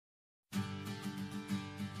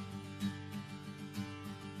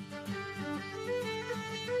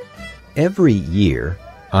Every year,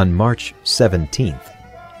 on March 17th,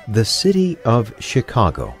 the city of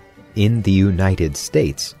Chicago in the United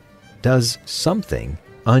States does something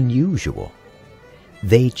unusual.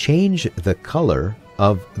 They change the color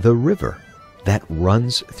of the river that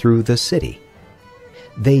runs through the city.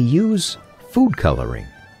 They use food coloring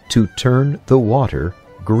to turn the water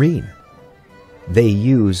green. They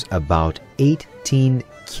use about 18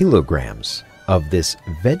 kilograms of this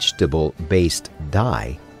vegetable-based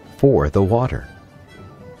dye for the water.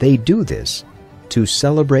 They do this to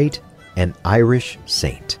celebrate an Irish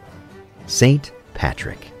saint, St.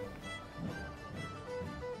 Patrick.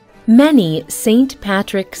 Many St.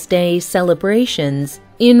 Patrick's Day celebrations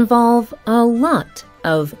involve a lot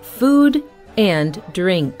of food and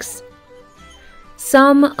drinks.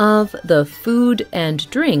 Some of the food and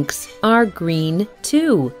drinks are green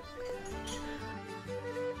too.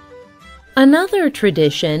 Another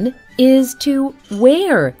tradition is to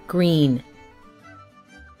wear green.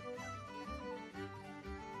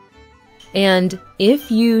 And if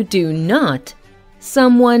you do not,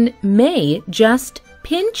 someone may just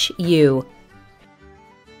pinch you.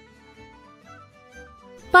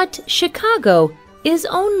 But Chicago is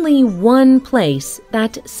only one place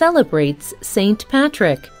that celebrates St.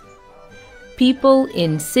 Patrick. People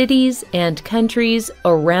in cities and countries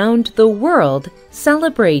around the world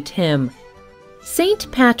celebrate him.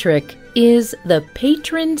 St. Patrick is the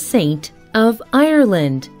patron saint of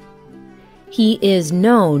Ireland. He is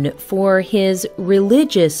known for his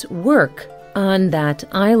religious work on that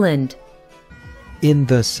island. In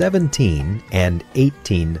the 17 and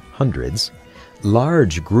 1800s,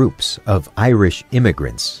 large groups of Irish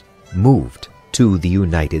immigrants moved to the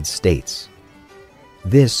United States.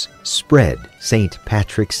 This spread St.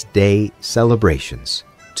 Patrick's Day celebrations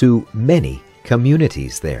to many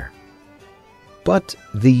communities there. But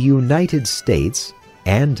the United States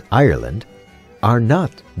and Ireland are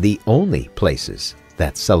not the only places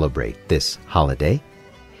that celebrate this holiday.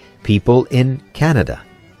 People in Canada,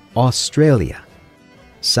 Australia,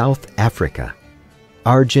 South Africa,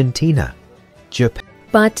 Argentina, Japan.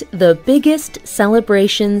 But the biggest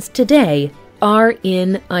celebrations today are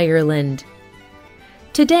in Ireland.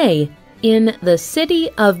 Today, in the city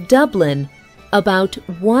of Dublin, about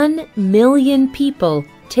 1 million people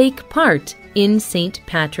take part in St.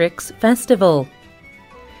 Patrick's Festival.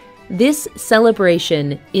 This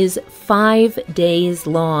celebration is 5 days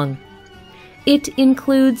long. It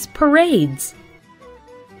includes parades,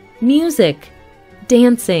 music,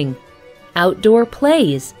 dancing, outdoor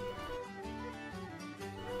plays,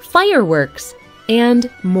 fireworks, and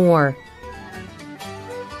more.